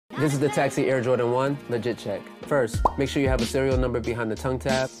This is the Taxi Air Jordan 1, legit check. First, make sure you have a serial number behind the tongue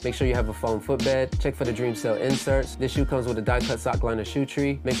tab. Make sure you have a foam footbed. Check for the Dream Cell inserts. This shoe comes with a die-cut sock liner shoe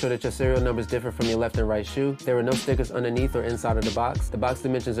tree. Make sure that your serial numbers differ from your left and right shoe. There are no stickers underneath or inside of the box. The box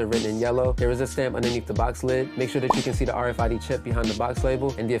dimensions are written in yellow. There is a stamp underneath the box lid. Make sure that you can see the RFID chip behind the box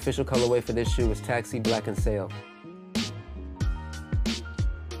label. And the official colorway for this shoe is Taxi Black and Sail.